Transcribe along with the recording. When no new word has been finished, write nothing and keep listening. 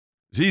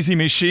ZZ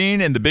Machine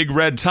and the Big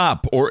Red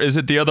Top, or is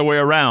it the other way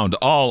around?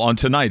 All on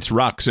tonight's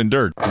Rocks and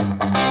Dirt.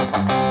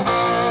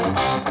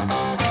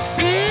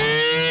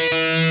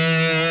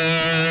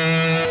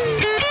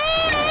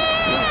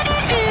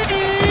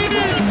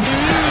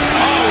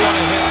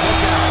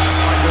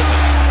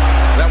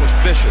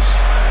 Vicious.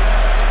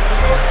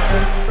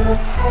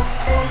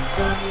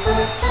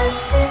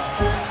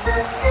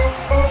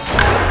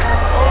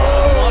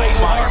 Nice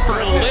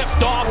Harper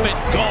lift off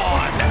and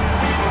gone.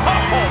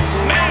 Oh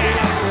man,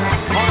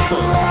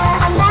 Harper.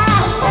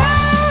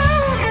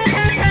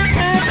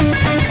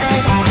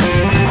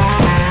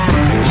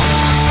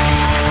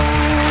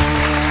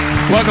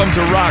 Welcome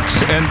to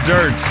Rocks and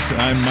Dirt.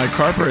 I'm Mike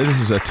Harper. This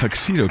is a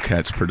Tuxedo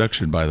Cats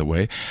production, by the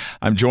way.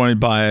 I'm joined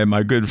by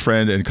my good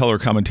friend and color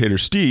commentator,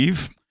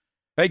 Steve.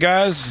 Hey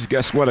guys,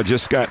 guess what? I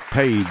just got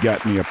paid.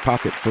 Got me a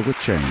pocket full of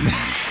change.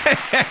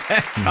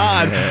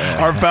 Todd,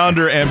 our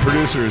founder and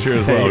producer, is here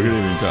as well. Hey. Good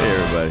evening, Todd. Hey,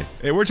 everybody.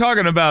 Hey, we're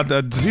talking about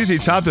the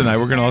ZZ Top tonight.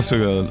 We're going to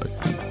also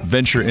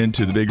venture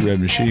into the Big Red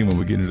Machine when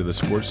we get into the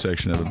sports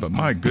section of it. But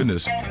my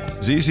goodness,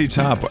 ZZ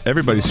Top,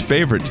 everybody's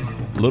favorite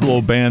little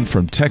old band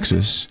from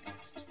Texas,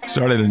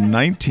 started in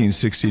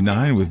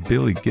 1969 with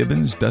Billy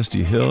Gibbons,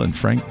 Dusty Hill, and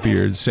Frank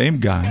Beard. Same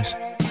guys.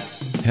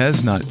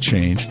 Has not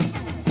changed.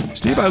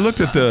 Steve, I looked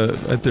at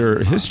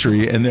their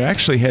history, and they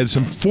actually had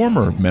some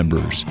former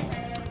members,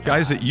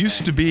 guys that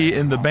used to be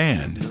in the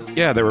band.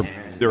 Yeah, they were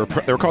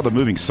called the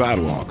Moving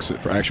Sidewalks.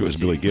 Actually, it was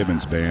Billy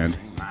Gibbons' band,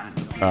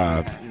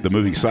 the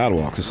Moving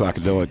Sidewalks, a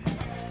psychedelic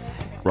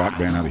rock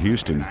band out of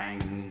Houston,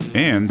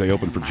 and they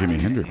opened for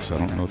Jimi Hendrix. I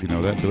don't know if you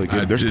know that. Billy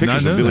Gibbons. There's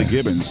pictures of Billy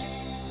Gibbons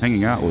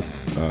hanging out with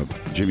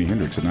Jimi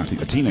Hendrix,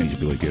 a teenage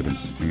Billy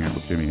Gibbons hanging out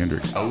with Jimi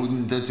Hendrix.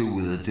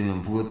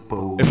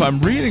 If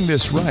I'm reading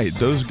this right,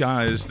 those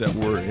guys that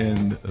were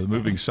in the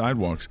Moving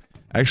Sidewalks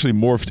actually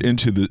morphed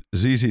into the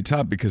ZZ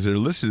Top because they're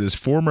listed as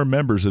former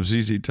members of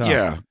ZZ Top.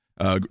 Yeah.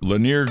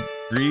 Lanier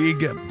Grieg,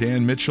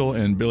 Dan Mitchell,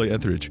 and Billy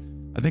Etheridge.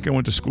 I think I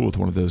went to school with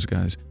one of those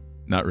guys.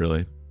 Not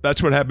really.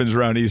 That's what happens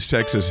around East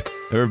Texas.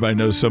 Everybody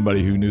knows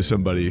somebody who knew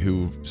somebody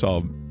who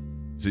saw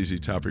ZZ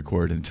Top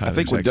record in Tyler, I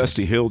think when Texas.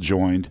 Dusty Hill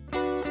joined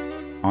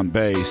on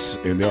bass,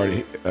 and they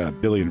already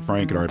Billy and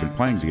Frank had already been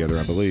playing together,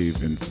 I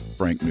believe, and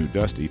Frank knew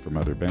Dusty from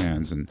other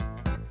bands, and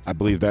I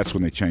believe that's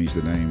when they changed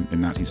the name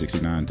in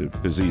 1969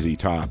 to ZZ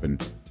Top.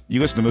 And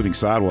you listen to Moving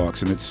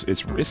Sidewalks, and it's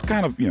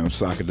kind of,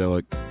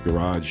 psychedelic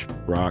garage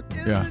rock,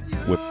 Yeah.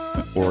 with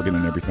organ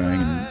and everything,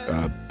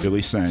 and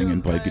Billy sang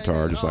and played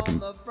guitar just like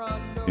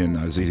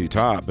in ZZ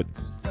Top,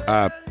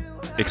 but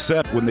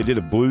except when they did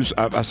a blues.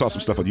 I saw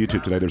some stuff on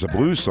YouTube today. There's a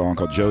blues song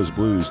called Joe's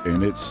Blues,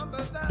 and it's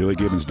Billy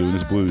Gibbons doing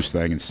his blues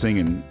thing and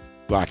singing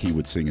like he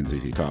would sing in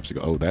ZZ Top. So you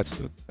go, oh, that's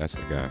the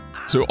guy.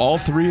 So all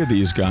three of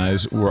these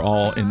guys were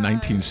all in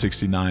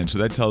 1969. So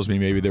that tells me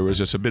maybe there was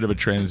just a bit of a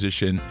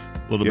transition,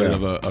 a little bit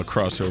of a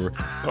crossover.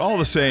 But all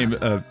the same,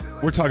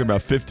 we're talking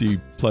about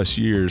 50 plus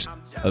years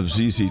of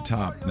ZZ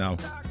Top. Now,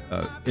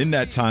 in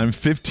that time,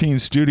 15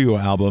 studio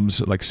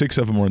albums, like 6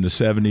 of them were in the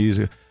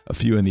 70s, a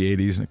few in the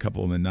 80s, and a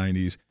couple in the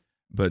 90s.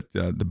 But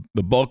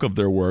the bulk of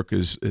their work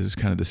is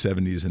kind of the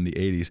 70s and the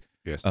 80s.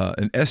 Yes.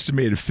 An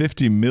estimated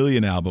 50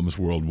 million albums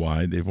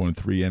worldwide. They've won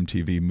 3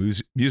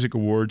 MTV Music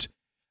Awards.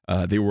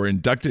 They were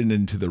inducted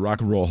into the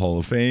Rock and Roll Hall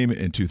of Fame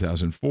in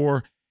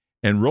 2004.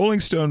 And Rolling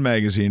Stone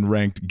magazine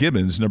ranked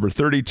Gibbons number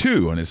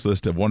 32 on its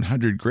list of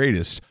 100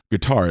 greatest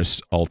guitarists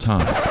all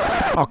time.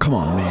 Oh, come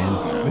on,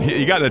 man.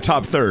 He got the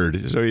top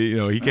third, so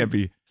he can't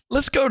be.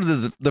 Let's go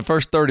to the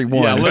first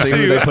 31 Yeah, and let's see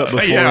who see. they put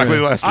before Yeah,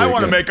 him. I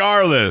want to make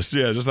our list,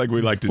 just like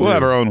we like to do. We'll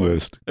have our own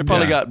list. They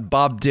probably Yeah. got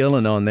Bob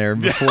Dylan on there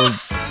before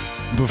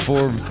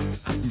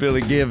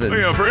Billy Gibbons.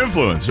 For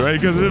influence, right?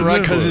 Because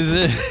Because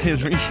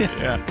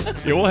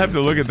yeah, we'll have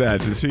to look at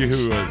that to see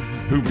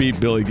who beat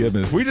Billy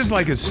Gibbons. We just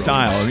like his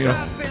style,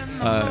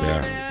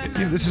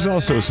 this is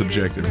also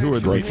subjective. Who are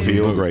the Great people who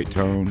feel, vote? great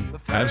tone.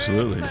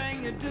 Absolutely.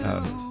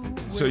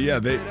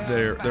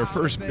 Their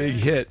first big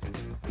hit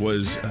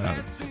was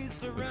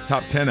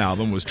top 10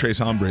 album was Tres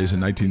Hombres in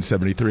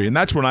 1973, and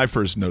that's when I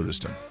first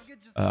noticed him.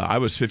 I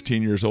was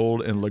 15 years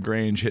old, and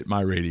LaGrange hit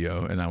my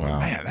radio, and I went,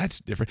 man, that's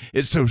different.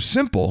 It's so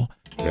simple,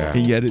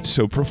 and yet it's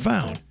so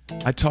profound.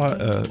 I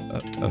taught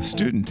a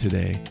student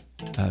today,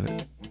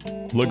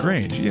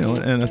 LaGrange,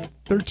 and a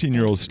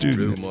 13-year-old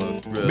student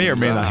may or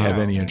may not have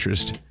any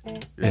interest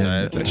in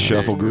That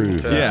shuffle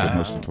groove. That's the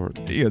most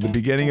important. the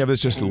beginning of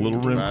it's just a little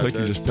rim click.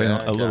 You're just playing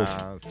a little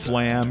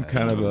flam,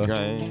 kind of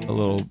a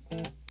little.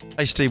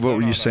 Hey, Steve, what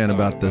were you saying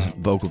about the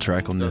vocal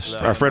track on this?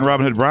 Our friend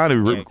Robin Hood Bryant,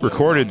 who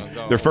recorded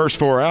their first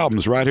 4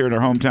 albums right here in their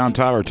hometown,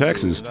 Tyler,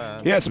 Texas,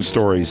 he had some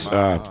stories.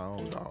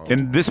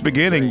 In this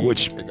beginning,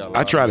 which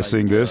I try to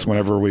sing this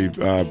whenever we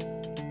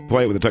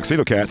play it with the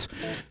Tuxedo Cats,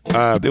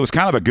 it was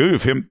kind of a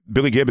goof.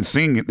 Billy Gibbons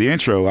singing the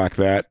intro like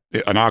that,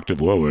 an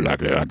octave lower like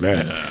that.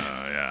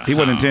 He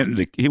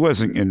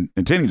wasn't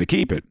intending to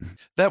keep it.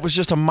 That was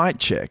just a mic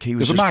check. He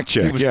was It was a mic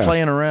check, He was yeah.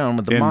 playing around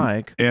with the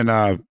mic. And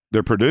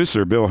their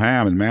producer, Bill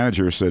Ham, and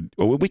manager said,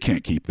 "Well, we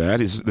can't keep that.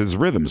 His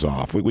rhythm's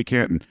off. We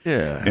can't."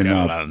 Yeah. And,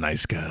 Got a lot of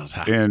nice girls.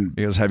 and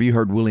Because have you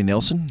heard Willie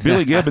Nelson?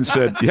 Billy Gibbons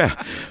said,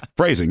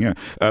 phrasing,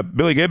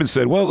 Billy Gibbons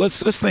said, well,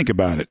 let's think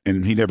about it.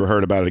 And he never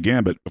heard about it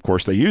again, but of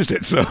course they used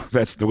it. So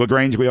that's the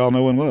LaGrange we all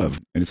know and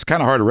love. And it's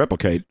kind of hard to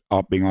replicate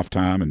being off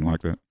time and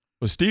like that.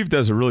 Well, Steve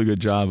does a really good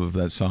job of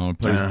that song.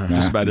 Plays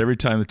just about every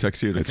time the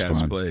Tuxedo It's Cats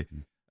fun. play.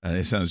 And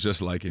it sounds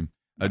just like him.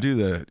 Do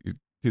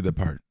the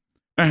part.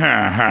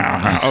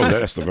 Oh,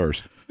 that's the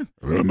verse.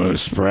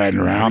 Rumors spreading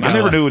around. I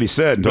never knew what he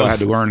said until I had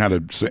to learn how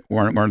to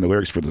learn the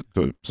lyrics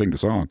to sing the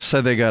song.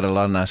 So they got a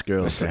lot of nice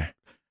girls there.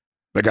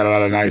 They got a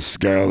lot of nice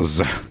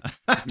girls.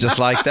 Just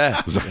like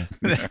that.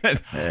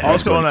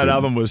 Also on that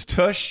album was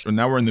Tush. And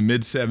now we're in the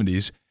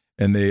mid-'70s.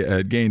 And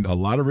they gained a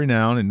lot of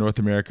renown in North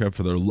America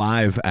for their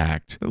live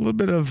act. A little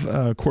bit of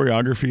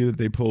choreography that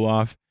they pull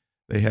off.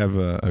 They have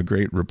a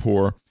great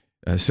rapport,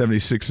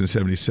 76 and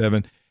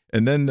 77.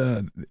 And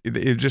then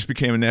it just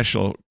became a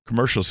national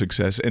commercial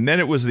success. And then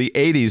it was the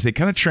 80s. They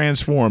kind of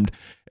transformed,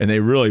 and they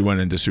really went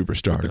into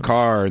superstardom. The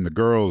car and the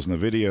girls and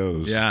the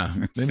videos. Yeah.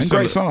 And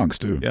great songs,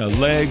 too. Yeah,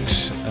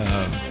 Legs,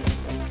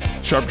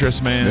 Sharp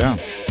Dressed Man. Yeah.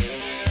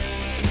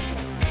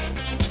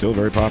 Still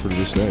very popular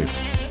to this day.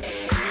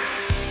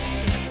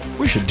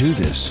 We should do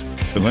this.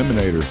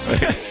 Eliminator.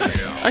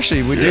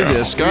 Actually, we do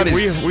this. Scotty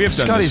we have done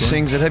Scotty this one.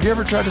 sings it. Have you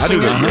ever tried to I sing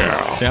do it?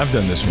 that. Yeah, I've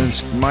done this one.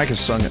 And Mike has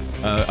sung it.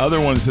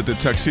 Other ones that the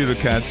Tuxedo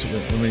Cats,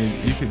 I mean,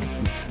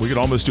 we could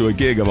almost do a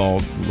gig of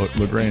all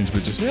LaGrange,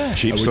 but just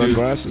Cheap we do-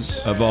 sunglasses.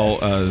 of all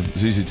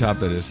ZZ Top,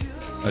 that is.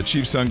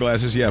 Cheap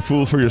Sunglasses, yeah.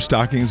 Fool for Your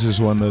Stockings is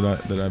one that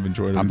I've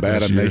enjoyed. I'm the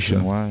bad. past I'm year or so.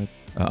 nationwide.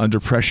 Under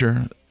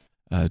Pressure,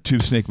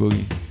 Tube Snake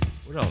Boogie.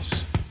 What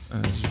else?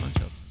 There's a bunch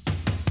of them.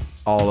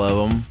 All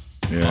of them.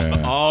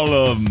 Yeah. All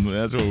of them.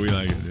 That's what we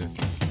like to do.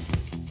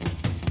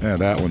 Yeah,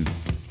 that one.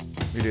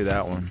 We do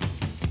that one.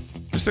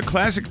 Just a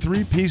classic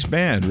three-piece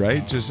band,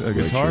 right? Just a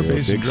guitar, trio,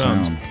 bass, and big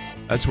drums. sound.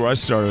 That's where I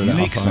started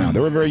Unique off on. sound. They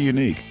were very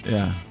unique.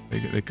 Yeah,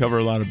 they cover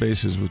a lot of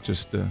bases with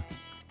just a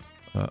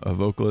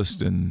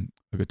vocalist and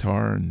a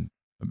guitar and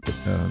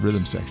a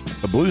rhythm section.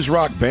 A blues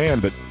rock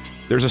band, but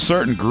there's a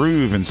certain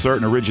groove and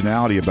certain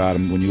originality about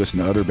them when you listen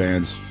to other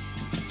bands,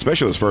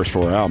 especially those first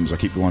 4 albums. I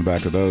keep going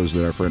back to those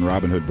that our friend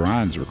Robin Hood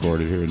Bryan's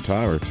recorded here in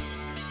Tyler.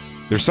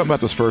 There's something about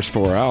those first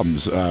 4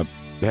 albums.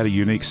 They had a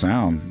unique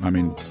sound. I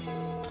mean,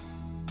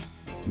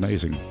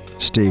 amazing.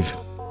 Steve,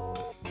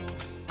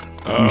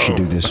 you should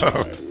do this.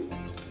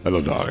 Hello,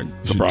 darling.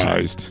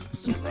 Surprised.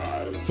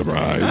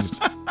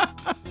 Surprised.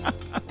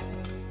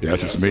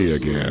 Yes, it's me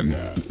again.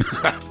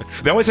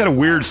 They always had a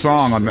weird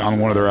song on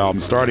one of their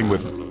albums, starting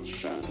with,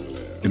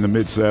 in the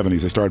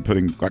mid-'70s, they started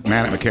putting, like,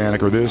 Manic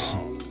Mechanic or this.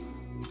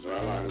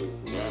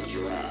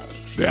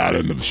 The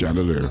Island of the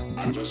Chandelier.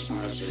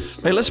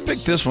 Hey, let's pick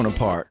this one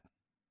apart.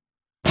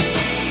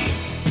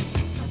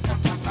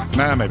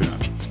 Nah, maybe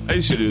not. I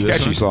used to do this.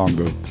 Catchy one. song,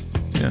 though.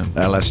 Yeah.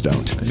 Let's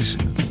don't. I used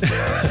to.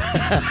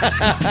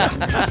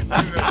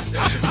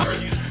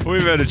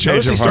 We've had to change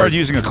Notice he our started heart.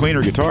 using a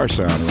cleaner guitar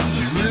sound around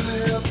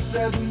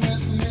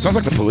this. Sounds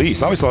like the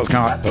Police. I always thought it was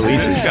kind of like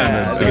Police's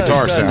the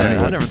guitar sound.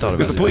 Anyway. I never thought about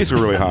because the Police were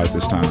really hot at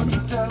this time.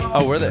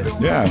 Oh, were they?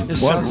 Yeah, It well,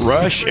 sounds-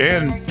 Rush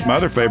and my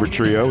other favorite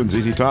trio and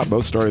ZZ Top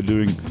both started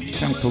doing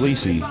kind of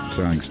policey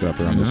sounding stuff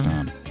around this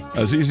time.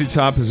 ZZ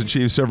Top has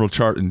achieved several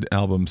chart and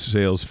album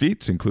sales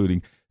feats,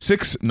 including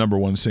 6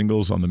 #1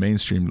 singles on the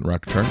mainstream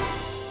rock chart.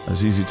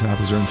 ZZ Top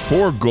has earned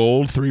 4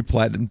 gold, 3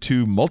 platinum,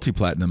 2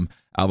 multi-platinum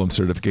album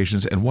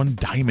certifications, and 1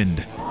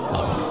 diamond.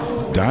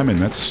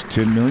 Diamond, that's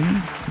 10 million?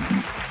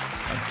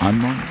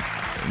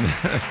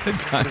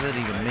 What does that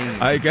even mean?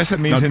 I guess that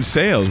means Now, in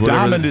sales. whatever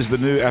Diamond the- is the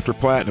new after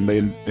platinum.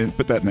 They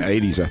put that in the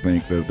 80s, I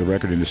think, the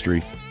record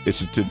industry.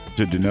 It's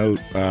to denote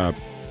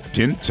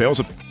sales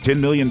of 10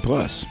 million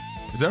plus.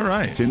 Is that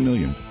right? 10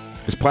 million.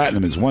 Because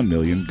platinum is 1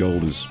 million,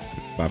 gold is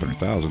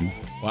 500,000.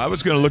 Well, I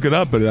was going to look it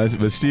up, but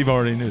Steve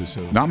already knew. So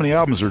Not many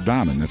albums are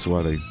diamond. That's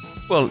why they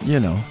Well, you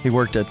know, he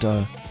worked at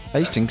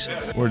Hastings.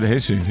 where did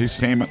Hastings?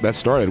 that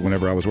started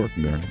whenever I was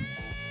working there.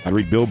 I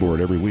read Billboard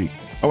every week.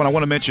 Oh, and I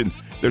want to mention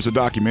there's a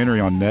documentary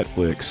on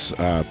Netflix.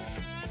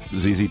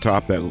 ZZ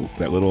Top, that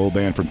little old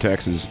band from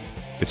Texas.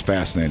 It's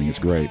fascinating. It's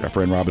great. Our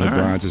friend Robin Hood All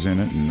right. Bryans is in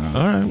it, and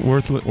All right,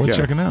 worth Yeah.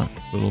 checking out.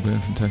 Little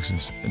band from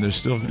Texas, and they're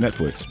still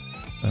Netflix.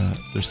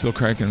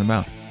 cranking them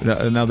out.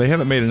 Now they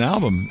haven't made an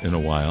album in a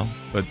while,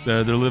 but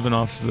they're living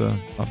off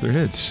their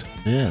hits.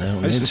 Yeah, they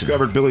don't I just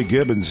discovered Billy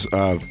Gibbons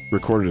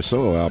recorded a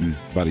solo album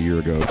about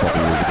a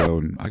couple years ago,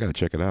 and I got to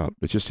check it out.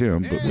 It's just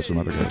him, but with some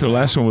other guys. Their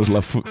last one was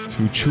La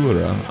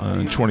Futura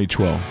in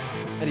 2012.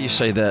 How do you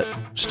say that,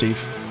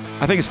 Steve?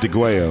 I think it's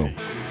Deguello.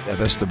 Yeah,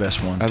 that's the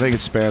best one. I think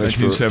it's Spanish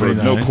for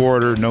 1979. No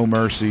Quarter, No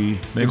Mercy.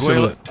 Name some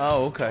of,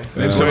 Oh, okay.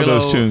 some of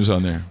those Deguello, tunes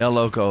on there. El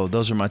Loco,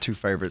 those are my 2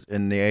 favorites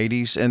in the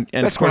 80s. And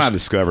That's of course, when I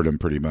discovered them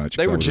pretty much.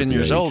 they 'cause I were was at 10 the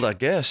years age. old, I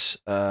guess.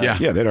 Yeah.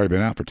 Yeah, they'd already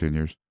been out for 10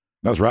 years.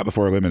 That was right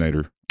before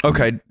Eliminator.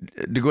 Okay,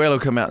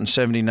 Deguello came out in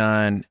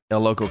 79,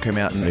 El Loco came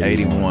out in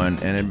 81,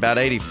 and in about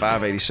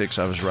 85, 86,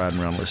 I was riding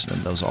around listening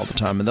to those all the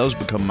time, and those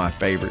become my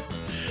favorite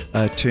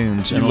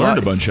tunes. You And learned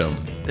a bunch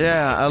of them.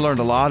 Yeah, I learned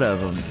a lot of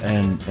them,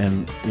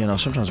 and you know,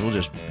 sometimes we'll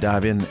just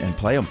dive in and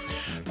play them.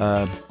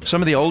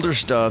 Some of the older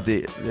stuff,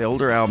 the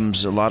older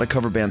albums, a lot of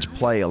cover bands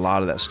play a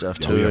lot of that stuff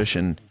to us,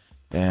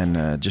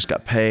 and Just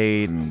Got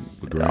Paid and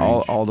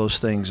all those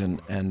things,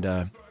 and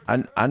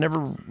I never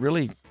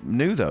really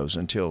knew those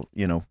until,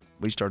 you know,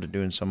 we started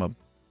doing some of.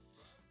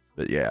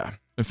 But yeah,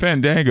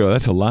 Fandango,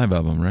 that's a live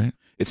album, right?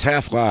 It's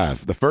half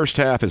live. The first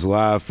half is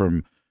live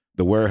from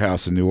the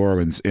warehouse in New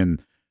Orleans,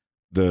 and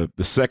the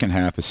second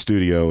half is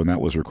studio, and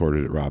that was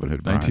recorded at Robin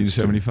Hood Bryant's.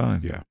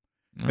 1975. Yeah.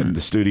 And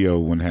the studio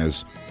one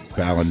has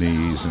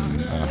Balinese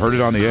and Heard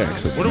It on the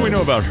X. What do we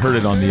know about Heard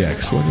It on the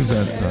X? What is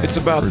that? It's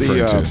about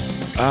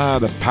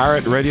the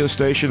pirate radio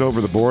station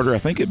over the border. I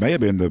think it may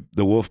have been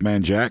the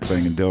Wolfman Jack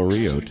thing in Del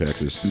Rio,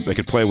 Texas. They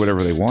could play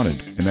whatever they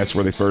wanted, and that's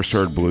where they first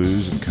heard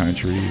blues and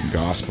country and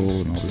gospel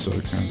and all this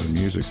other kinds of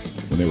music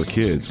when they were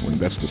kids. When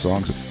that's the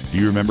songs. Do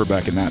you remember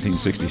back in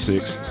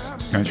 1966?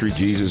 Country,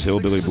 Jesus,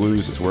 Hillbilly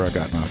Blues. It's where I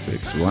got my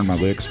fix. Learn my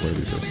licks. Whatever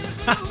he said.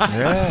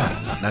 Yeah,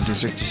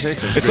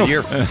 1966. It's a It's good so,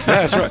 year. yeah,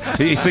 that's right.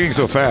 He's singing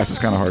so fast, it's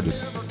kind of hard to.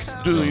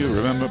 Do you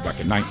remember back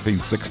in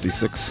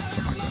 1966?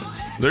 Something like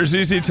that. There's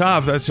ZZ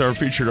Top. That's our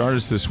featured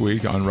artist this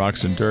week on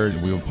Rocks and Dirt.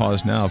 We will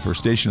pause now for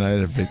station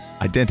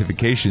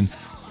identification.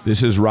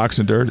 This is Rocks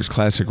and Dirt. It's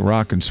classic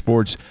rock and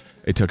sports,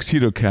 a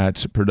Tuxedo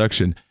Cats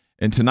production.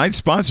 And tonight's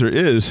sponsor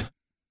is,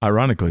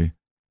 ironically,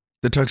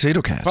 The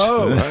Tuxedo Cats.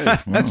 Oh, right. Wow.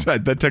 That's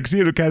right. The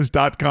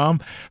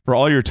TuxedoCats.com for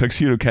all your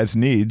Tuxedo Cats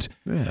needs.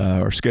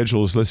 Yeah. Our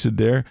schedule is listed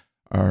there.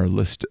 Our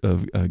list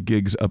of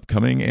gigs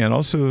upcoming, and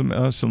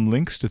also some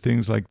links to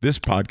things like this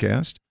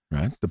podcast.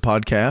 Right. The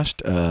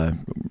podcast,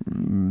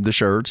 the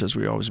shirts, as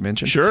we always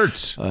mention.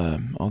 Shirts.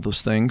 All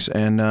those things.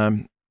 And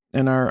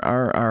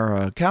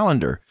our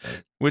calendar,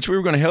 which we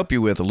were going to help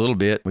you with a little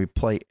bit. We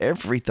play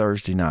every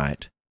Thursday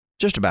night.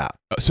 Just about.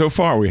 So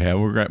far we have.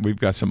 We've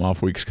got some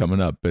off weeks coming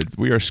up, but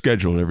we are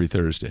scheduled every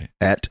Thursday.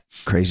 At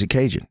Crazy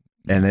Cajun.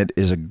 And it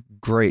is a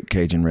great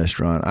Cajun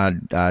restaurant.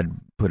 I'd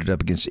put it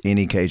up against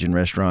any Cajun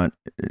restaurant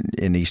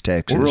in East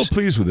Texas. We're real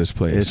pleased with this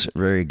place. It's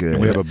very good.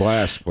 And we have a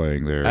blast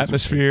playing there.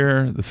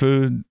 Atmosphere, the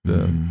food,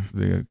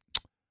 the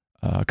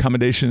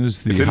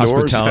accommodations, the It's indoors.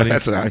 hospitality.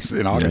 That's nice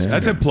in August.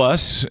 That's a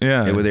plus.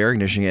 Yeah. with the air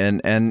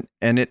conditioning. And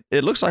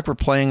it looks like we're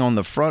playing on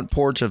the front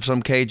porch of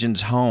some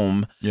Cajun's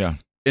home. Yeah.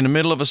 In the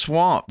middle of a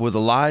swamp with the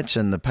lights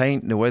and the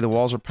paint, the way the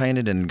walls are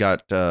painted, and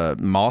got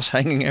moss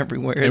hanging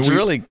everywhere. It's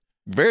really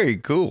very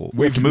cool.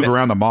 We have to move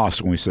around the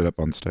moss when we sit up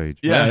on stage.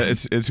 Yeah,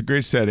 it's a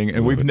great setting,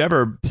 and we've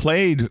never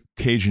played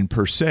Cajun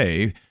per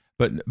se,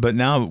 but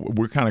now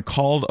we're kind of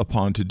called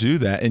upon to do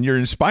that, and you're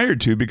inspired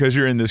to because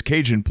you're in this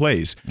Cajun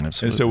place.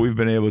 Absolutely. And so we've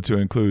been able to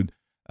include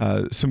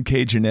some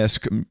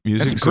Cajun-esque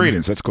music. That's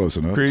Creedence. That's close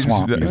enough. Creedence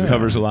Swamp that music.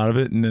 covers a lot of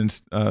it, and then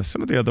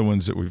some of the other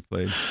ones that we've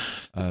played.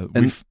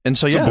 And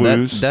so some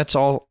blues. that's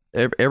all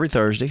every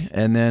Thursday,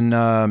 and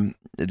then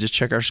just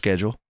check our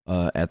schedule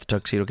at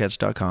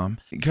thetuxedocats.com.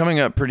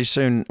 Coming up pretty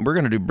soon, we're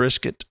going to do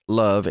Brisket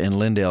Love in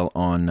Lindale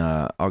on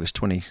August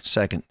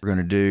 22nd. We're going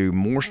to do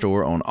Moore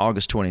Store on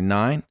August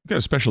 29th. You've got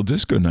a special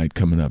disco night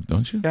coming up,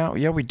 don't you?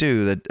 Yeah, we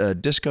do. The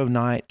disco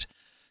night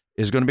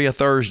is going to be a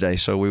Thursday,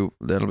 so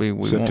that'll be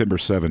September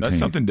 17th. That's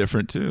something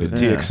different too. At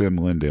TXM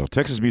Lindale,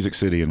 Texas Music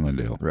City in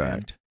Lindale.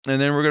 Right. And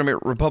then we're going to be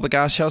at Republic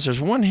Ice House. There's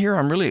one here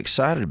I'm really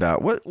excited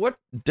about. What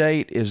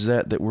date is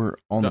that we're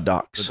on the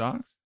docks? The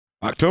docks?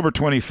 October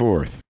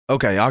 24th.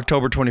 Okay,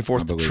 October 24th.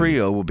 The believe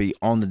trio will be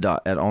on the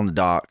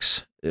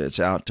docks.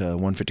 It's out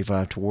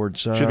 155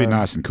 towards. Should be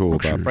nice and cool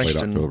about late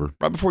Frankston, October.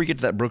 right before you get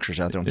to that Brookshire's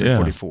out there on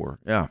 344.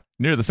 Yeah.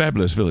 Near the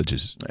Fabulous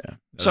Villages. Yeah.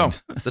 So,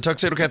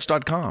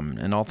 thetuxedocats.com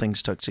and all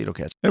things Tuxedo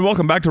Cats. And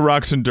welcome back to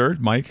Rocks and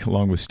Dirt. Mike,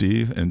 along with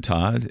Steve and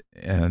Todd.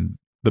 And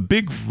the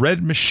Big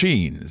Red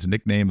Machine is a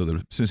nickname of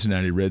the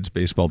Cincinnati Reds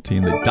baseball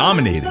team that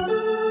dominated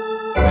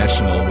the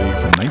National League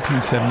from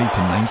 1970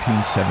 to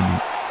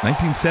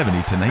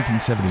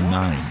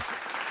 1979.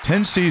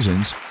 10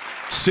 seasons,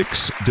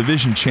 6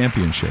 division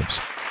championships.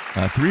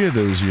 3 of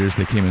those years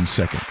they came in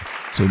second.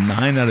 So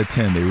 9 out of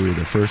 10 they were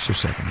either first or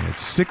second. They had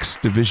 6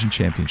 division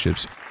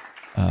championships,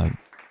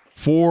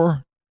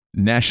 4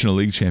 National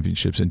League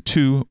championships, and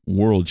 2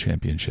 World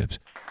Championships.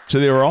 So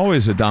they were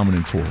always a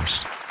dominant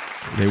force.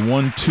 They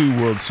won 2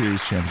 World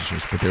Series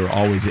championships, but they were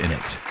always in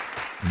it.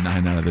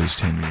 9 out of those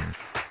 10 years.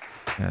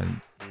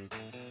 And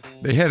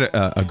they had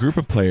a group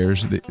of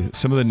players,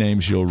 some of the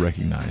names you'll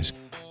recognize.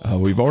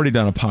 We've already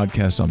done a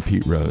podcast on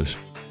Pete Rose,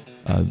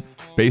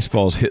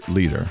 baseball's hit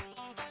leader.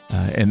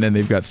 And then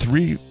they had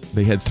 3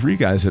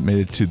 guys that made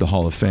it to the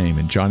Hall of Fame,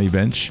 and Johnny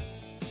Bench,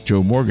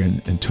 Joe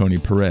Morgan, and Tony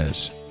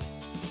Perez.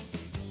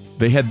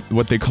 They had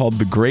what they called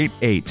the Great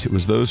 8. It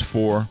was those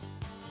 4,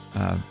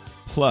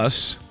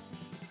 plus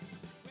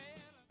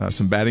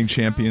some batting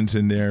champions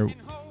in there.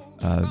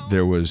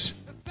 There was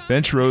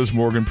Bench, Rose,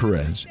 Morgan,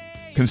 Perez.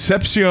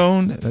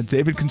 Concepcion,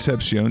 David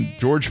Concepcion,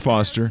 George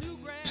Foster,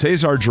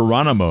 Cesar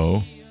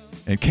Geronimo,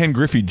 and Ken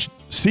Griffey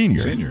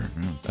Sr.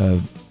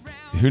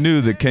 Who knew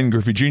that Ken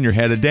Griffey Jr.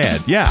 had a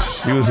dad? Yeah,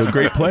 he was a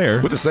great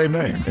player. With the same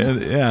name.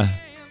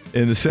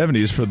 in the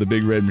 70s for the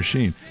Big Red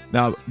Machine.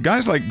 Now,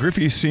 guys like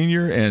Griffey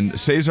Sr. and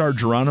Cesar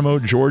Geronimo,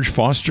 George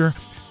Foster,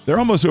 they're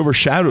almost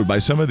overshadowed by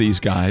some of these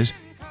guys.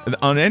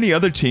 On any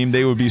other team,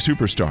 they would be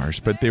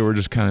superstars, but they were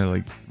just kind of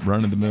like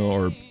run-of-the-mill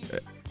or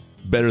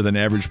better than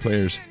average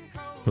players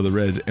for the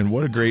Reds. And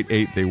what a great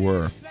 8 they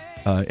were.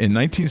 In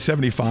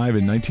 1975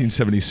 and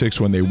 1976,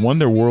 when they won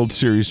their World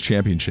Series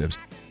championships,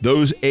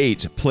 those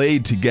 8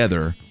 played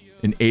together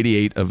in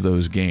 88 of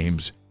those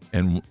games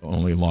and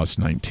only lost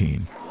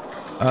 19.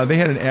 They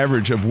had an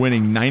average of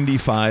winning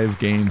 95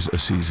 games a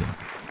season.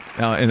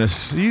 Now, in a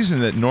season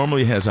that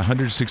normally has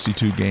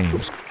 162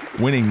 games,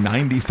 winning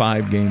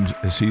 95 games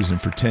a season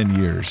for 10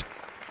 years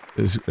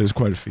is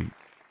quite a feat.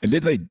 And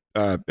did they,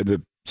 in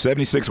the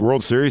 76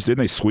 World Series, didn't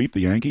they sweep the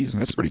Yankees?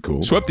 That's pretty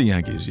cool. Swept the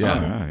Yankees,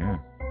 yeah. Yeah.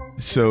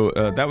 So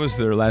that was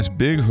their last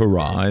big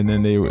hurrah, and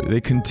then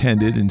they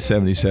contended in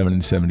 77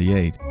 and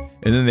 78.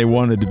 And then they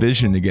won a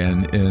division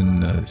again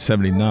in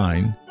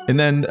 79. And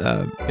then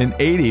in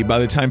 80, by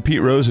the time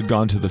Pete Rose had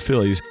gone to the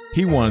Phillies,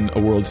 he won a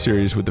World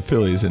Series with the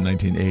Phillies in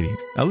 1980.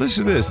 Now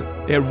listen to this.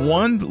 They had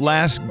one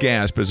last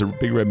gasp as a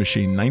Big Red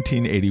Machine,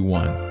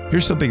 1981.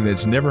 Here's something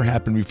that's never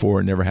happened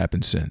before and never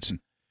happened since.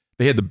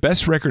 They had the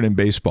best record in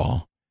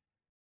baseball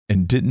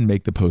and didn't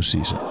make the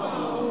postseason.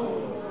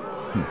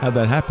 How'd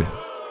that happen?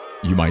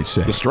 You might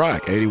say. The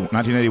strike,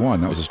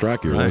 1981. That was a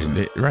strike year, wasn't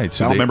it? Right.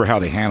 So I don't remember how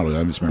they handled it.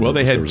 I just remember. Well,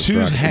 they had 2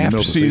 half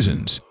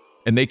seasons,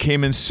 and they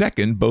came in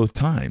second both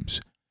times.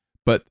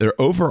 But their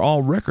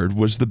overall record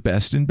was the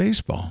best in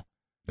baseball.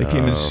 They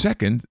came in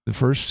second the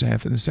first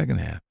half and the second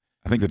half.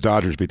 I think the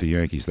Dodgers beat the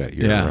Yankees that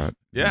year, right?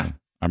 Yeah.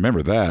 I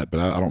remember that,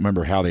 but I don't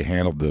remember how they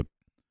handled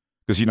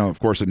because, of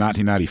course, in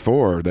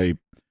 1994, there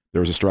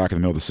was a strike in the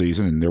middle of the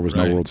season, and there was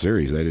no World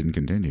Series. They didn't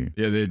continue.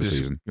 Yeah, they just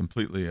season.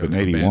 Completely But in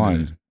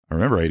 81, I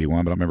remember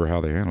 81, but I don't remember how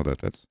they handled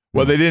that.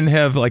 Well, they didn't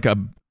have like a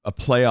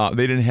playoff.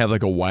 They didn't have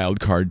like a wild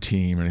card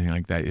team or anything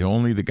like that.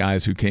 Only the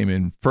guys who came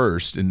in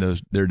first in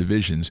their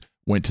divisions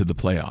went to the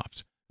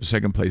playoffs. The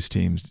second place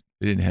teams,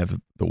 they didn't have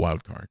the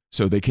wild card.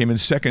 So they came in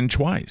second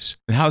twice.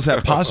 And how's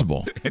that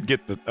possible?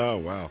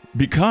 Wow.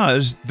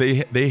 Because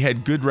they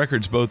had good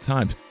records both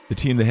times. The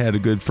team that had a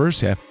good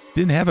first half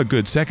didn't have a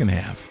good second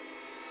half.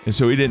 And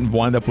so he didn't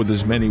wind up with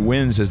as many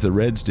wins as the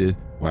Reds did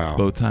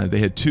both times. They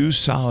had 2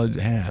 solid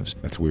halves.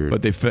 That's weird.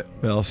 But they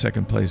fell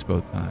second place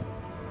both times.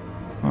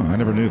 Oh, I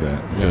never knew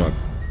that. Yeah.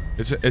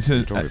 It's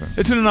an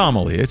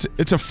anomaly.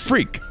 It's a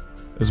freak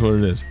is what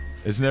it is.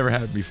 It's never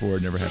happened before.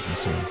 It never happened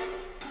since.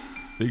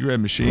 Big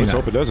Red Machine. Let's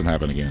hope it doesn't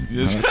happen again.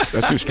 That's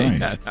too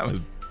strange. Yeah,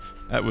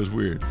 that was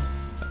weird.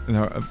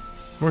 Now, of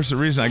course, the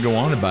reason I go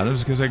on about it is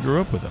because I grew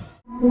up with them.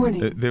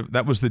 Warning.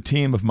 That was the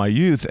team of my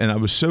youth, and I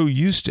was so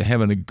used to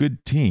having a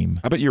good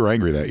team. I bet you were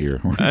angry that year.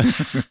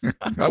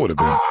 I would have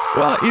been.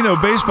 Well,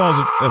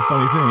 baseball's a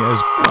funny thing,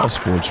 as all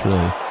sports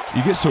really.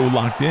 You get so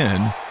locked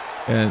in,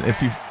 and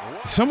if you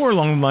somewhere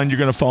along the line you're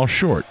going to fall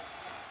short.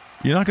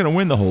 You're not going to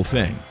win the whole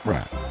thing.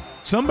 Right.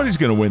 Somebody's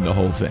going to win the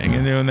whole thing,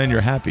 and then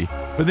you're happy.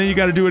 But then you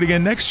got to do it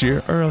again next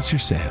year, or else you're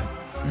sad.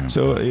 Yeah.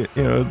 So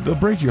they'll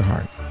break your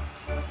heart.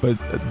 But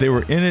they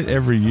were in it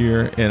every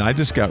year, and I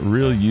just got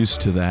real used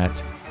to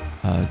that,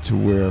 to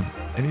where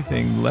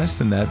anything less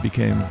than that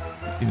became,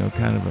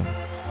 kind of a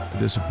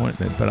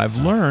disappointment. But I've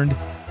learned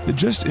to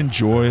just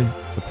enjoy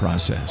the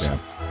process. Yeah.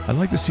 I'd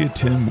like to see a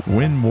team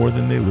win more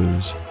than they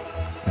lose.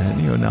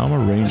 And, now I'm a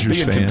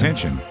Rangers fan. Be in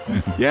contention.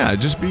 Yeah,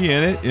 just be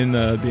in it in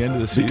the end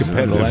of the season,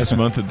 the last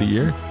month of the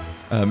year.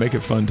 Make it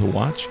fun to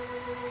watch.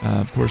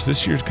 Of course,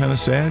 this year's kind of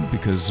sad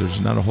because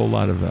there's not a whole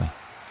lot to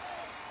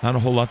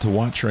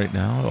watch right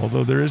now.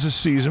 Although there is a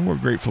season, we're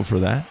grateful for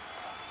that.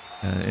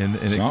 And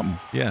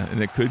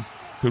it could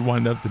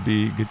wind up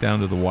to get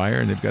down to the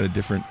wire, and they've got it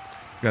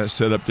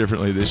set up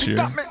differently this year.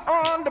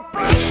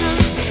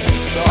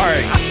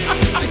 Sorry.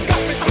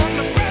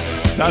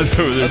 I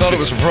thought it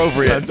was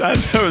appropriate.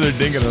 That's over there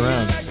dinking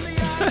around.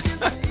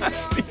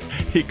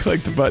 He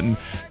clicked the button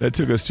that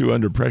took us to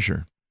Under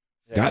Pressure.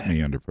 Got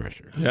me under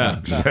pressure. Yeah.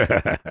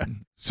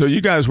 So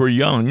you guys were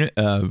young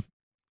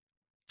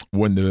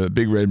when the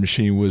Big Red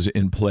Machine was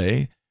in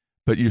play,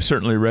 but you've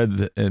certainly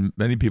read, and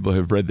many people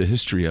have read the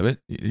history of it.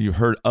 You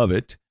heard of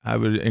it. I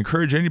would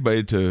encourage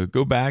anybody to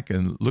go back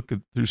and look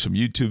through some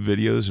YouTube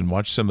videos and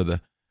watch some of the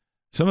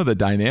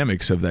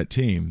dynamics of that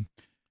team.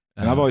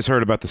 And I've always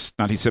heard about the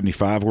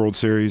 1975 World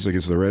Series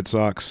against the Red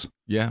Sox.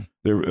 Yeah.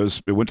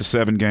 It went to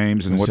 7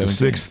 games, and the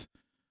sixth,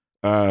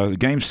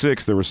 Game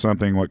 6, there was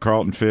something like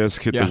Carlton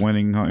Fisk hit the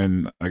winning,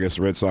 and I guess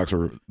the Red Sox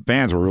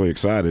fans were really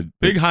excited.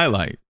 Big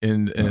highlight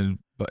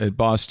at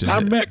Boston.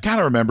 I kind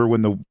of remember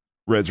when the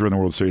Reds were in the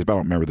World Series, but I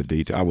don't remember the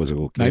detail. I was a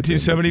little kid.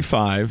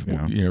 1975.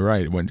 You're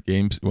right. It went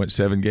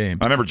 7 games.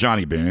 I remember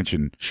Johnny Bench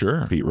and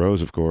sure Pete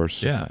Rose, of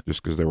course. Yeah,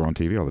 just because they were on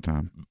TV all the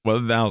time.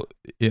 Well, now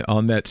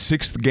on that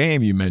 6th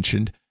game you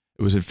mentioned,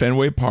 it was at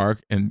Fenway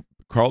Park, and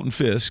Carlton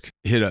Fisk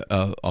hit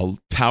a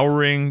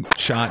towering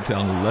shot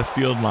down the left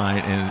field line,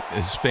 and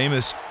is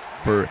famous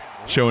for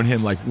showing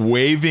him like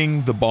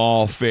waving the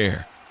ball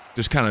fair,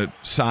 just kind of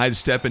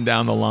sidestepping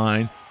down the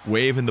line,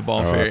 waving the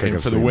ball fair,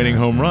 and for the winning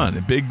home run.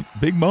 A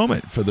big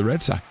moment for the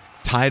Red Sox.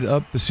 tied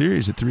up the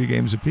series at 3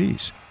 games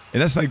apiece.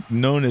 And that's like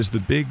known as the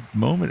big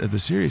moment of the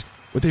series.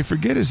 What they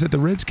forget is that the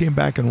Reds came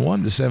back and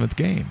won the 7th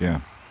game.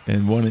 Yeah.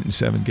 And won it in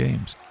 7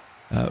 games.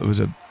 It was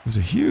a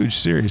huge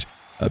series.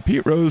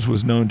 Pete Rose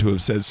was known to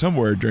have said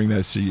somewhere during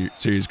that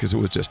series, because it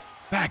was just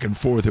back and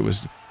forth. It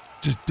was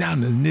just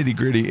down to the nitty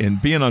gritty,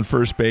 and being on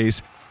first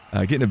base,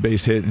 getting a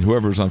base hit, and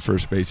whoever was on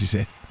first base, he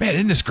said, "Man,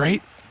 isn't this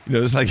great?"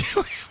 It's like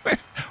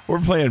we're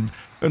playing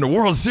in the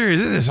World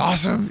Series. Isn't this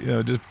awesome?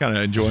 Just kind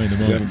of enjoying the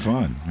moment. Having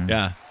fun.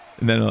 Yeah.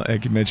 And then,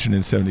 like you mentioned,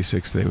 in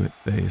 '76,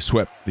 they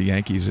swept the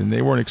Yankees, and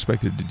they weren't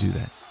expected to do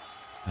that.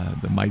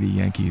 The mighty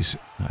Yankees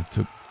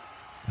took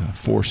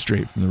 4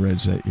 straight from the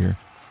Reds that year.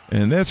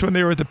 And that's when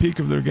they were at the peak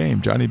of their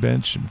game. Johnny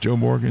Bench, Joe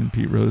Morgan,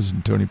 Pete Rose,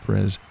 and Tony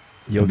Perez.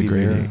 Yogi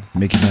Berra,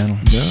 Mickey Mantle.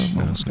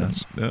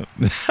 No.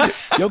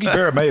 Yogi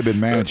Berra may have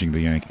been managing the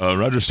Yankees.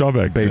 Roger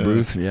Staubach. Babe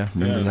Ruth,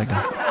 remember that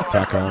guy?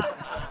 Taco.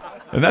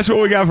 And that's what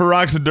we got for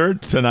Rocks and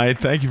Dirt tonight.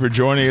 Thank you for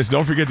joining us.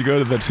 Don't forget to go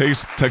to the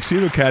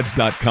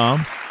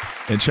TuxedoCats.com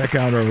and check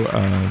out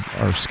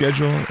our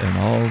schedule and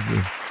all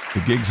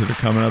the gigs that are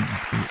coming up.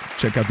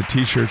 Check out the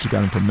T-shirts. We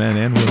got them for men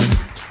and women.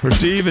 For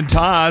Steve and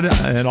Todd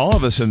and all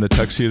of us in the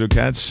Tuxedo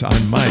Cats,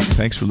 I'm Mike.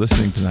 Thanks for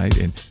listening tonight.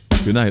 And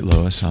good night,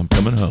 Lois. I'm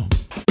coming home.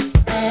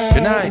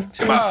 Good night.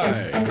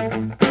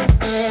 Goodbye.